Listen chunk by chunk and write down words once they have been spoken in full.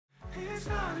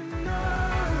No,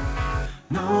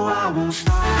 I won't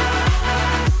stop.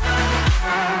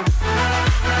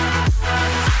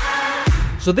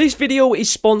 So this video is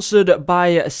sponsored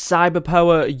by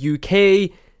Cyberpower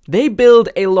UK. They build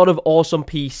a lot of awesome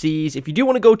PCs. If you do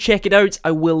want to go check it out, I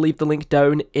will leave the link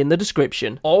down in the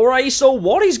description. Alright, so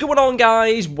what is going on,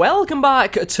 guys? Welcome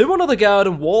back to another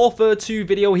Garden Warfare 2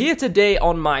 video here today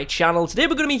on my channel. Today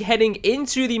we're going to be heading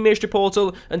into the Mystery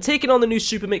Portal and taking on the new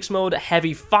Super Mix mode,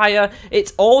 Heavy Fire.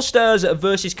 It's All-Stars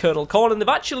versus Colonel Corn, and they've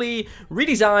actually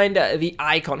redesigned the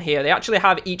icon here. They actually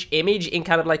have each image in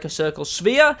kind of like a circle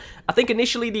sphere. I think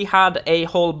initially they had a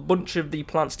whole bunch of the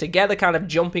plants together, kind of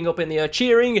jumping up in the air,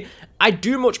 cheering. I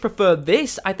do much prefer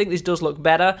this. I think this does look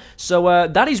better. So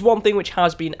that is one thing which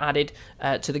has been added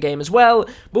to the game as well.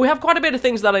 But we have quite a bit of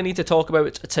things that I need to talk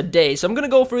about today. So I'm going to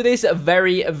go through this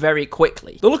very, very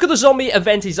quickly. The Look at the Zombie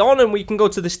event is on, and we can go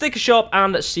to the sticker shop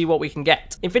and see what we can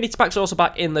get. Infinity Packs are also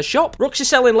back in the shop. Rooks is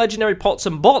selling legendary pots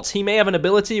and bots. He may have an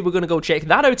ability. We're going to go check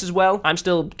that out as well. I'm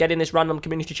still getting this random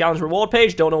community challenge reward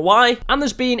page. Don't know why. And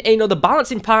there's been another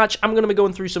balancing patch. I'm going to be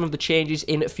going through some of the changes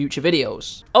in future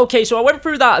videos. Okay, so I went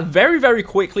through that very, very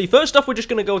quickly. First off, we're just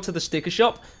going to go to the sticker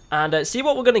shop and see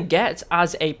what we're going to get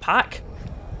as a pack.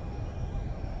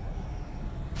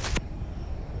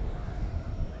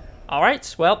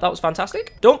 Alright, well, that was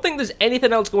fantastic. Don't think there's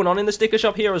anything else going on in the sticker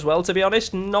shop here as well, to be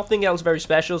honest. Nothing else very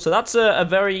special, so that's a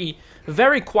very,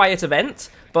 very quiet event.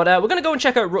 But we're going to go and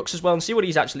check out Rooks as well and see what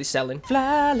he's actually selling.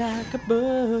 Fly like a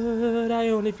bird, I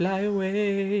only fly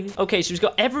away. Okay, so he's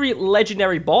got every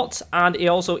legendary bot, and he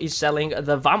also is selling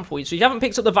the Vamp Weed. So if you haven't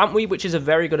picked up the Vamp Weed, which is a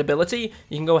very good ability,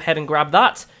 you can go ahead and grab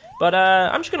that. But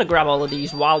I'm just going to grab all of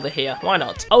these while they're here. Why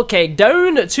not? Okay,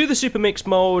 down to the Super Mix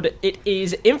mode. It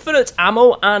is Infinite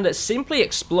Ammo and Simply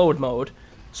Explode mode.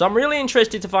 So I'm really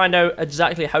interested to find out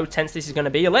exactly how tense this is going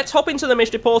to be. Let's hop into the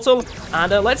Mystery Portal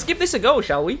and let's give this a go,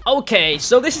 shall we? Okay,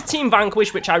 so this is Team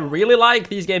Vanquish, which I really like.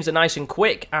 These games are nice and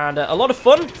quick and a lot of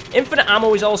fun. Infinite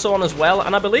Ammo is also on as well,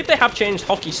 and I believe they have changed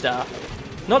Hockey Star.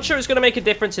 Not sure it's going to make a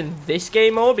difference in this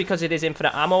game mode because it is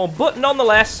Infinite Ammo, but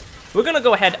nonetheless, we're going to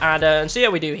go ahead and see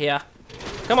how we do here.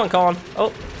 Come on, Corn.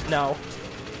 Oh, no.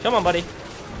 Come on, buddy.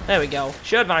 There we go.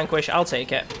 Shared Vanquish. I'll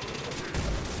take it.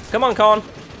 Come on, Corn.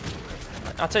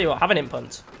 I'll tell you what. Have an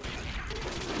impunt.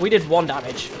 We did 1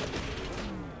 damage.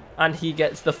 And he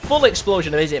gets the full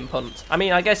explosion of his impunt. I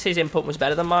mean, I guess his impunt was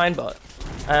better than mine, but...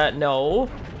 no.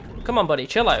 Come on, buddy.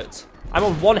 Chill out. I'm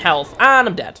on 1 health, and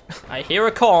I'm dead. I hear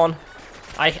a Corn.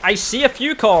 I see a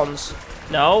few Corns.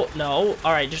 No, no.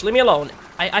 Alright, just leave me alone.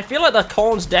 I feel like the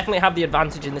Corns definitely have the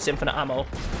advantage in this Infinite Ammo.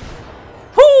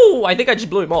 Whoo! I think I just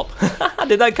blew him up.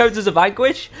 Did that count as a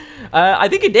Vanquish? I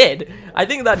think it did. I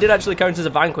think that did actually count as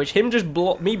a Vanquish. Him just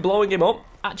me blowing him up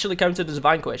actually counted as a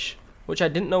Vanquish, which I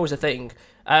didn't know was a thing.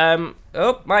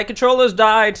 Oh, my controller's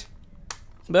died.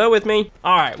 Bear with me.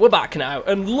 Alright, we're back now.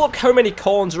 And look how many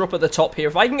Corns are up at the top here.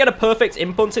 If I can get a perfect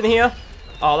impunt in here,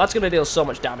 oh, that's going to deal so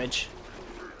much damage.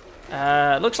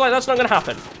 Looks like that's not going to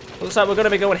happen. Looks like we're going to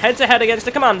be going head-to-head against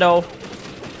the Commando.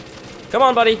 Come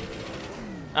on, buddy.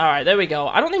 Alright, there we go.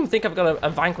 I don't even think I've got a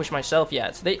Vanquish myself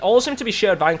yet. They all seem to be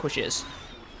shared Vanquishes.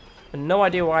 No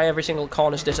idea why every single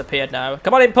Corn has disappeared now.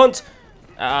 Come on in, punt.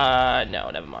 No,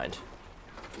 never mind.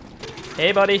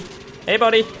 Hey, buddy. Hey,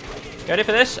 buddy. You ready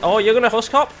for this? Oh, you're going to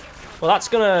Husk Hop? Well, that's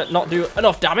going to not do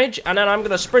enough damage. And then I'm going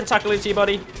to sprint tackle into you,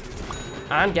 buddy.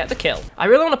 And get the kill. I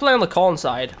really want to play on the Corn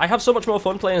side. I have so much more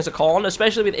fun playing as a Corn,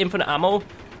 especially with infinite ammo.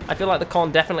 I feel like the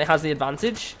Corn definitely has the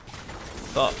advantage.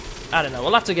 But, I don't know.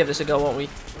 We'll have to give this a go, won't we?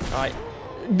 Alright.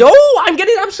 No! I'm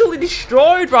getting absolutely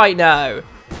destroyed right now!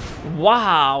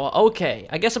 Wow. Okay.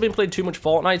 I guess I've been playing too much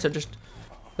Fortnite. I've just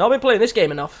not been playing this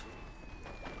game enough.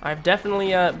 I've definitely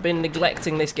been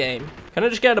neglecting this game. Can I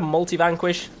just get a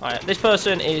multi-vanquish? Alright. This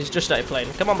person is just started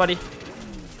playing. Come on, buddy.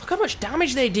 Look how much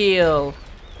damage they deal.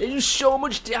 They do so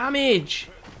much damage.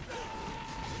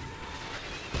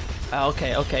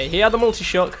 Okay, okay. He had the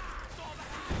multi-shock.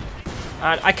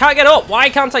 And I can't get up. Why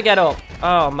can't I get up?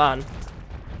 Oh, man.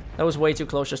 That was way too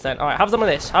close just then. Alright, have some of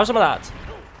this. Have some of that.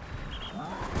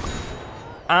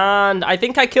 And I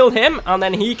think I killed him, and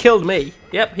then he killed me.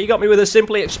 Yep, he got me with a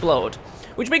Simply Explode.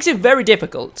 Which makes it very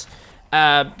difficult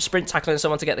sprint tackling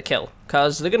someone to get the kill.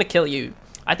 Because they're going to kill you.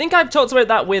 I think I've talked about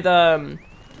that with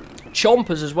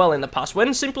Chompers as well in the past.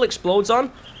 When Simply Explodes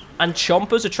on, and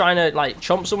Chompers are trying to, like,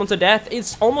 chomp someone to death,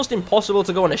 it's almost impossible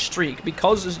to go on a streak.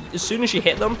 Because as soon as you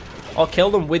hit them, or kill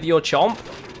them with your chomp,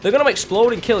 they're going to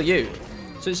explode and kill you.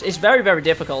 So it's very, very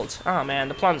difficult. Ah, man,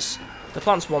 the plants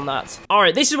won that.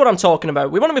 Alright, this is what I'm talking about.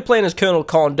 We want to be playing as Colonel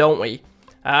Corn, don't we?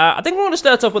 I think we want to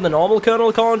start off with the normal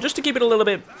Colonel Corn, just to keep it a little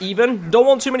bit even. Don't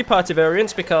want too many party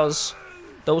variants, because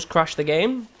those crash the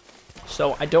game.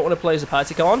 So I don't want to play as a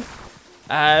party con.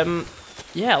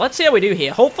 Yeah, let's see how we do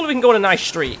here. Hopefully we can go on a nice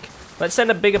streak. Let's send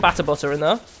a bigger batter butter in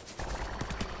there.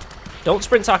 Don't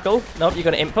sprint tackle. Nope, you're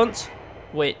going to imp punt.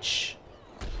 Which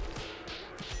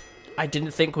I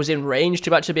didn't think was in range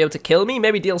to actually be able to kill me.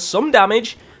 Maybe deal some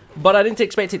damage, but I didn't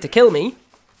expect it to kill me.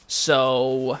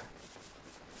 So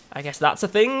I guess that's a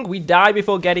thing. We die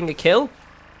before getting a kill.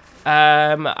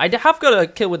 I have got a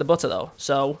kill with the butter though,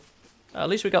 so at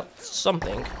least we got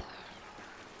something.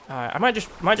 Alright, I might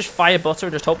just fire butter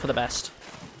and just hope for the best.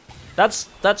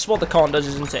 That's what the corn does,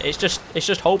 isn't it? It's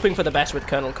just hoping for the best with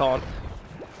Colonel Corn.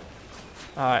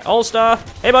 Alright, All-Star.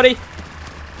 Hey buddy.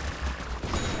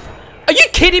 Are you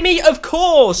kidding me? Of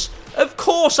course! Of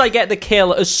course I get the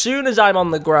kill as soon as I'm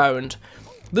on the ground.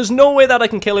 There's no way that I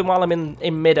can kill him while I'm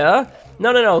in mid-air.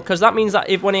 No, because that means that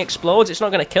when he explodes, it's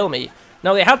not going to kill me.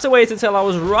 No, they had to wait until I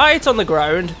was right on the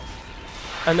ground.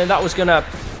 And then that was going to...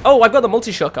 Oh, I've got the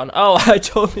multi-shock on. Oh, I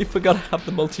totally forgot I have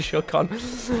the multi-shock on.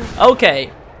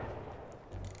 Okay.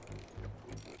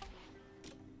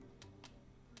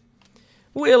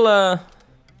 We'll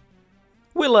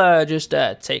just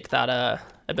take that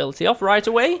ability off right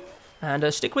away.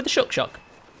 And stick with the shock.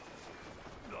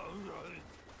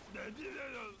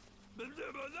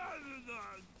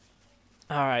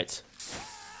 Alright.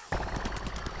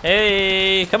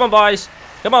 Hey, come on, boys.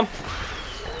 Come on.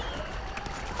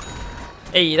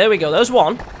 Hey, there we go. There's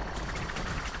one.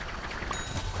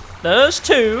 There's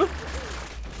two.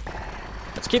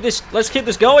 Let's keep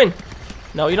this going.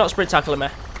 No, you're not sprint tackling me.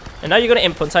 And now you're gonna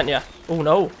imp punt, aren't you? Oh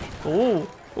no.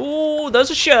 Ooh, there's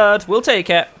a shard. We'll take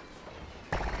it.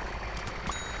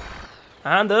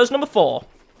 And there's number 4.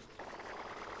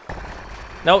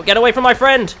 No, get away from my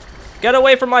friend. Get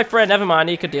away from my friend. Never mind,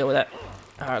 he could deal with it.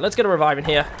 Alright, let's get a revive in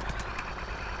here.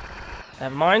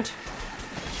 Never mind.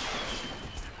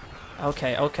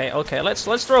 Okay.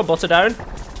 Let's throw a butter down.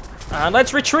 And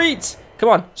let's retreat. Come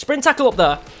on, sprint tackle up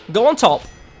there. Go on top.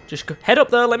 Just head up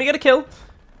there, let me get a kill.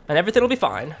 And everything will be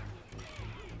fine.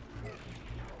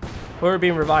 Where are we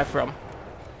being revived from?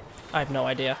 I have no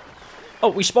idea. Oh,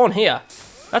 we spawn here.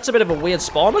 That's a bit of a weird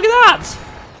spawn. Look at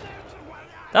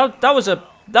that!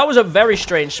 That was a very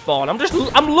strange spawn. I'm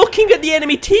looking at the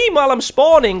enemy team while I'm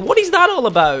spawning. What is that all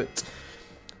about?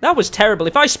 That was terrible.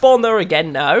 If I spawn there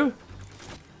again now.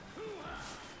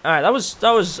 Alright, that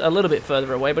was a little bit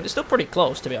further away, but it's still pretty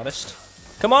close, to be honest.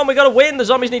 Come on, we gotta win. The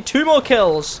zombies need 2 more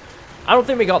kills. I don't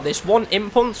think we got this. One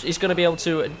imp punt is gonna be able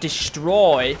to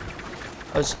destroy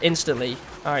us instantly.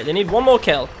 Alright, they need 1 more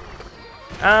kill.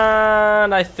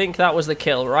 And I think that was the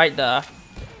kill right there.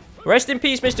 Rest in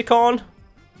peace, Mr. Corn.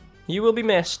 You will be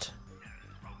missed.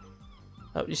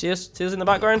 Oh, you see us? See us in the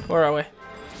background? Where are we?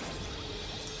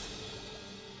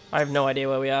 I have no idea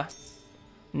where we are.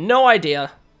 No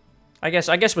idea. I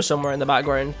guess we're somewhere in the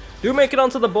background. Do we make it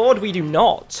onto the board? We do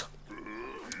not.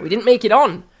 We didn't make it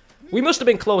on. We must have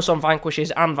been close on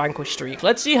Vanquishes and Vanquish Streak.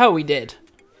 Let's see how we did.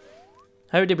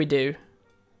 How did we do?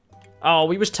 Oh,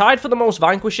 we was tied for the most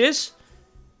Vanquishes.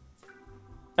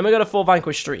 And we got a 4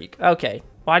 Vanquish Streak. Okay.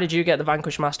 Why did you get the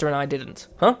Vanquish Master and I didn't?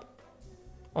 Huh?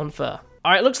 Unfair.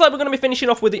 Alright, looks like we're going to be finishing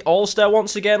off with the All-Star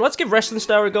once again. Let's give Wrestling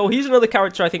Star a go. He's another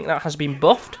character I think that has been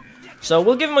buffed. So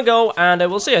we'll give him a go, and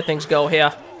we'll see how things go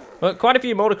here. Well, quite a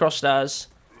few motocross stars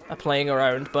are playing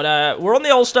around. But we're on the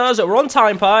All-Stars. We're on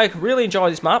Time Park. Really enjoy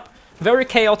this map. Very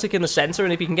chaotic in the center,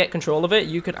 and if you can get control of it,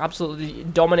 you can absolutely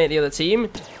dominate the other team.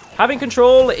 Having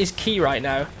control is key right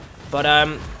now. But,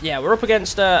 yeah, we're up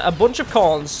against a bunch of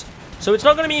corns. So it's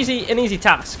not going to be an easy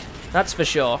task. That's for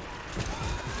sure.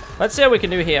 Let's see how we can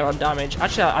do here on damage.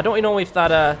 Actually, I don't know if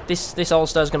that this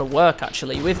All-Star is going to work,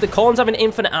 actually. With the corns having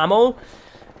infinite ammo,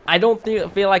 I don't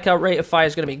feel like our rate of fire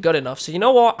is going to be good enough. So you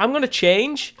know what? I'm going to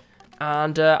change.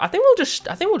 And I think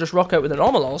we'll just rock out with a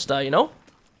normal All-Star, you know?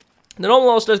 The normal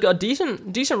All-Star's got a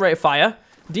decent rate of fire.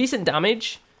 Decent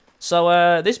damage.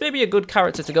 So this may be a good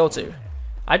character to go to.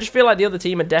 I just feel like the other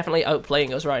team are definitely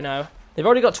outplaying us right now. They've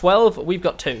already got 12, we've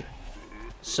got 2.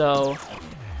 So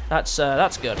that's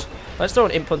good. Let's throw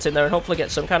an imp punt in there and hopefully get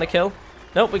some kind of kill.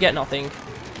 Nope, we get nothing.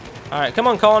 Alright, come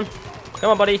on, Corn. Come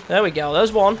on, buddy. There we go.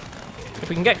 There's 1. If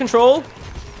we can get control,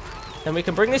 then we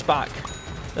can bring this back.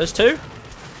 There's 2.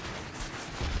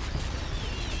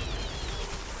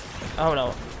 Oh, no.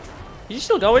 Is he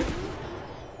still going?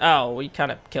 Oh, we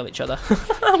kind of kill each other.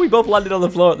 We both landed on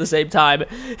the floor at the same time.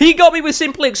 He got me with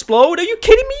Simply Explode. Are you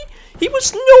kidding me? He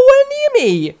was nowhere near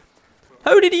me.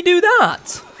 How did he do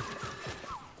that?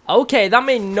 Okay, that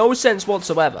made no sense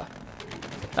whatsoever.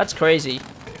 That's crazy.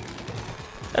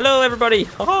 Hello, everybody.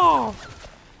 Oh.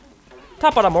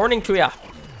 Top of the morning to ya.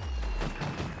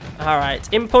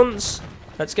 Alright, imp punts.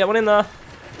 Let's get one in there.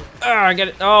 I get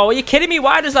it. Oh, are you kidding me?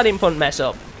 Why does that input mess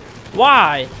up?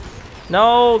 Why?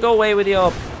 No, go away with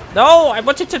your... No, I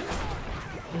wanted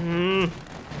to...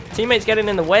 Teammates getting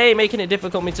in the way, making it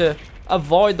difficult for me to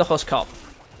avoid the Husk Cop.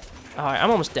 Alright,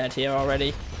 I'm almost dead here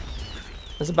already.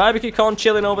 There's a barbecue corn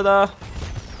chilling over there.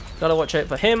 Gotta watch out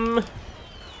for him.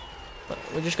 But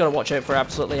we just gotta watch out for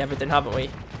absolutely everything, haven't we?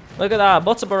 Look at that.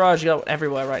 Butter barrage going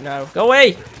everywhere right now. Go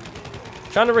away!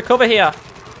 Trying to recover here.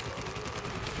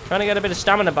 Trying to get a bit of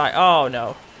stamina back. Oh,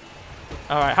 no.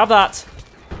 Alright, have that.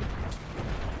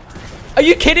 Are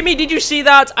you kidding me? Did you see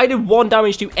that? I did 1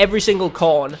 damage to every single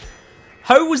corn.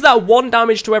 How was that 1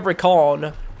 damage to every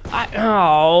corn?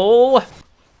 Oh.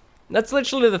 That's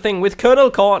literally the thing. With Colonel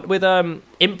Corn, with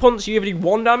impunts, you either do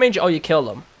 1 damage or you kill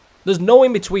them. There's no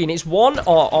in between. It's 1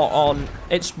 or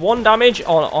it's 1 damage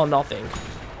or nothing.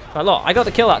 Right, look, I got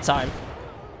the kill that time.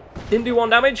 Didn't do 1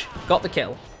 damage, got the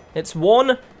kill. It's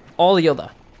 1 or the other.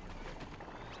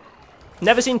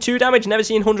 Never seen 2 damage, never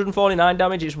seen 149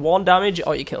 damage. It's 1 damage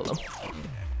or you kill them.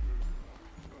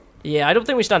 Yeah, I don't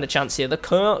think we stand a chance here. The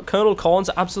Colonel Corns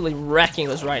are absolutely wrecking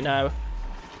us right now.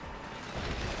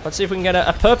 Let's see if we can get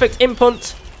a perfect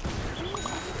impunt.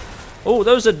 Oh,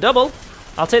 those are double.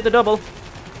 I'll take the double.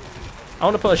 I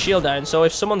want to put a shield down, so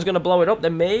if someone's going to blow it up, they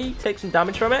may take some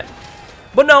damage from it.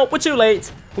 But no, we're too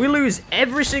late. We lose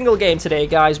every single game today,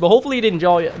 guys, but hopefully you did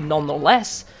enjoy it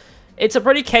nonetheless. It's a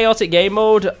pretty chaotic game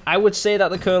mode. I would say that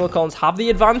the Colonel Corns have the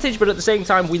advantage, but at the same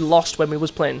time, we lost when we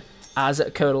was playing as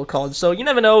Colonel Corns. So you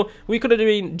never know, we could have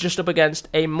been just up against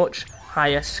a much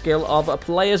higher skill of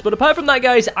players. But apart from that,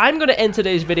 guys, I'm going to end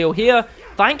today's video here.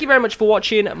 Thank you very much for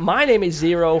watching. My name is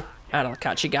Zero, and I'll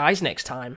catch you guys next time.